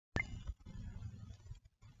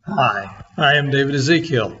Hi, I am David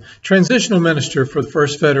Ezekiel, Transitional Minister for the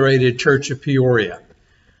First Federated Church of Peoria.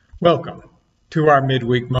 Welcome to our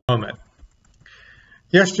midweek moment.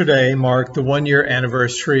 Yesterday marked the one-year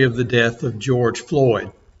anniversary of the death of George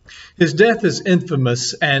Floyd. His death is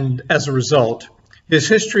infamous, and as a result, his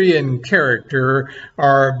history and character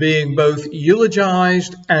are being both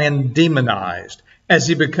eulogized and demonized as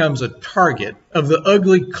he becomes a target of the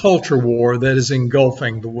ugly culture war that is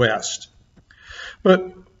engulfing the West.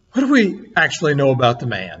 But what do we actually know about the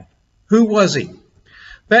man? Who was he?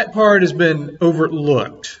 That part has been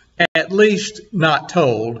overlooked, at least not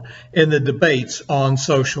told, in the debates on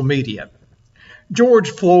social media.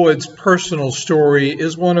 George Floyd's personal story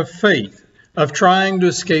is one of faith, of trying to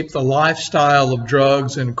escape the lifestyle of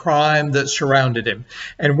drugs and crime that surrounded him,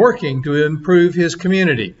 and working to improve his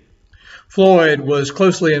community. Floyd was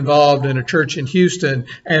closely involved in a church in Houston,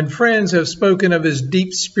 and friends have spoken of his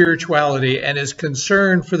deep spirituality and his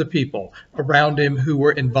concern for the people around him who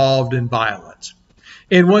were involved in violence.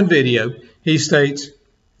 In one video, he states,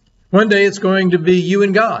 "One day it's going to be you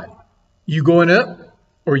and God, you going up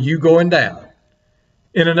or you going down."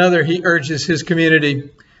 In another, he urges his community,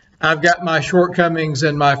 "I've got my shortcomings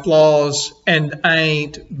and my flaws, and I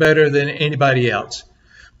ain't better than anybody else.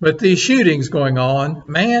 But these shootings going on,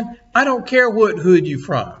 man, I don't care what hood you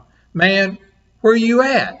from. Man, where you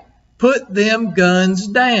at? Put them guns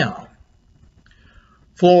down."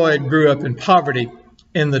 Floyd grew up in poverty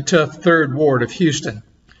in the tough Third Ward of Houston.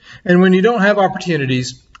 And when you don't have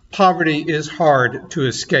opportunities, poverty is hard to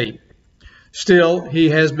escape. Still, he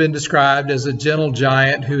has been described as a gentle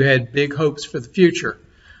giant who had big hopes for the future.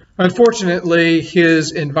 Unfortunately,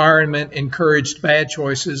 his environment encouraged bad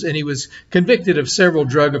choices, and he was convicted of several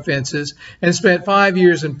drug offenses and spent 5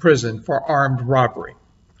 years in prison for armed robbery.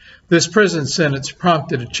 This prison sentence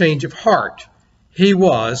prompted a change of heart. He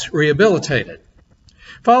was rehabilitated.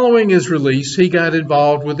 Following his release, he got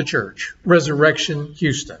involved with the church, Resurrection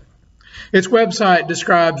Houston. Its website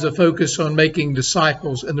describes a focus on making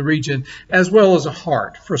disciples in the region, as well as a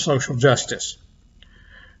heart for social justice.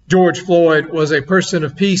 George Floyd was a person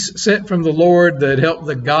of peace sent from the Lord that helped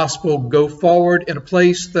the gospel go forward in a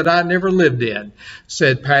place that I never lived in,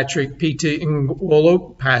 said Patrick P.T.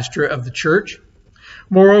 Ngwolo, pastor of the church.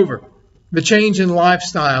 Moreover, the change in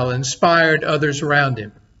lifestyle inspired others around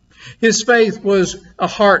him. His faith was a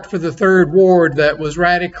heart for the Third Ward that was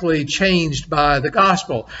radically changed by the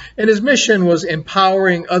gospel, and his mission was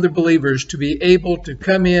empowering other believers to be able to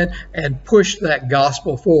come in and push that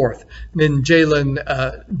gospel forth. Then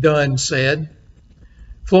Jalen Dunn said,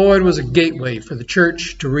 "Floyd was a gateway for the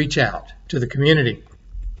church to reach out to the community."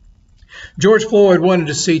 George Floyd wanted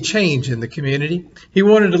to see change in the community. He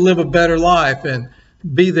wanted to live a better life and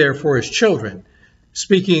be there for his children.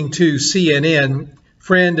 Speaking to CNN,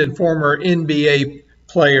 friend and former NBA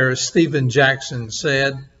player Stephen Jackson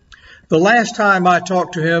said, "The last time I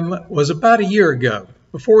talked to him was about a year ago,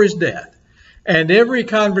 before his death, and every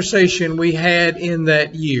conversation we had in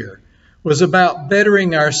that year was about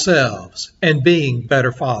bettering ourselves and being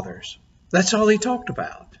better fathers." That's all he talked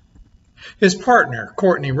about. His partner,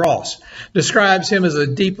 Courtney Ross, describes him as a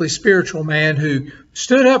deeply spiritual man who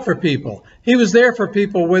stood up for people. He was there for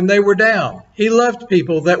people when they were down. He loved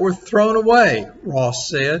people that were thrown away, Ross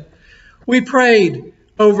said. "We prayed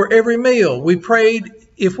over every meal. We prayed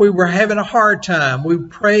if we were having a hard time. We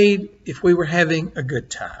prayed if we were having a good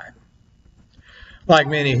time." Like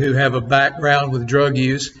many who have a background with drug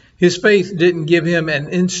use, his faith didn't give him an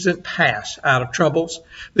instant pass out of troubles.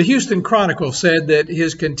 The Houston Chronicle said that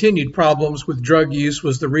his continued problems with drug use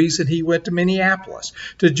was the reason he went to Minneapolis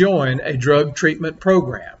to join a drug treatment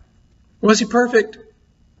program. Was he perfect?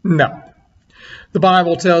 No. The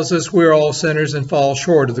Bible tells us we're all sinners and fall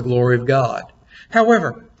short of the glory of God.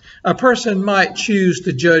 However, a person might choose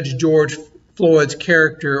to judge George Floyd's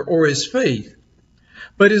character or his faith,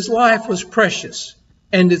 but his life was precious,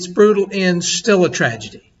 and its brutal end still a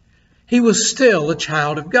tragedy. He was still a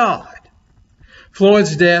child of God.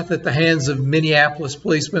 Floyd's death at the hands of Minneapolis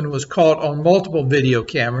policemen was caught on multiple video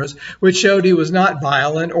cameras, which showed he was not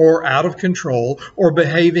violent or out of control or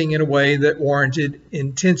behaving in a way that warranted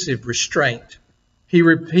intensive restraint. He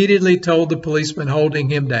repeatedly told the policeman holding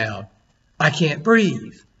him down, "I can't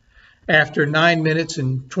breathe." After 9 minutes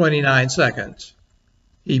and 29 seconds,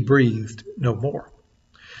 he breathed no more.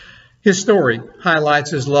 His story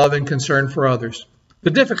highlights his love and concern for others, the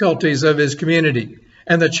difficulties of his community,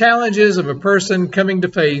 and the challenges of a person coming to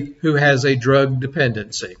faith who has a drug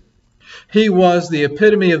dependency. He was the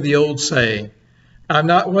epitome of the old saying, "I'm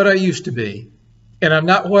not what I used to be, and I'm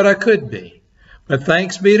not what I could be, but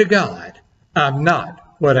thanks be to God, I'm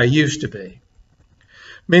not what I used to be."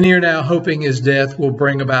 Many are now hoping his death will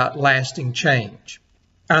bring about lasting change.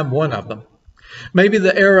 I'm one of them. Maybe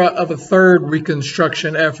the era of a third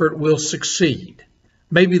reconstruction effort will succeed.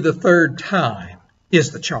 Maybe the third time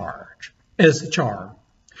is the charm.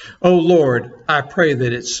 Oh Lord, I pray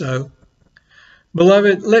that it's so.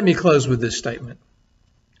 Beloved, let me close with this statement.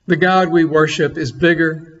 The God we worship is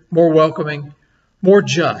bigger, more welcoming, more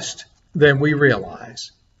just than we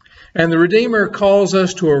realize. And the Redeemer calls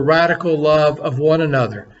us to a radical love of one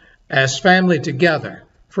another as family together.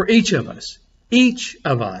 For each of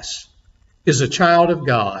us is a child of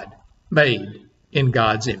God made in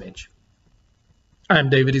God's image. I'm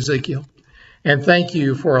David Ezekiel, and thank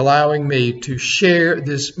you for allowing me to share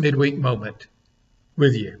this midweek moment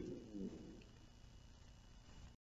with you.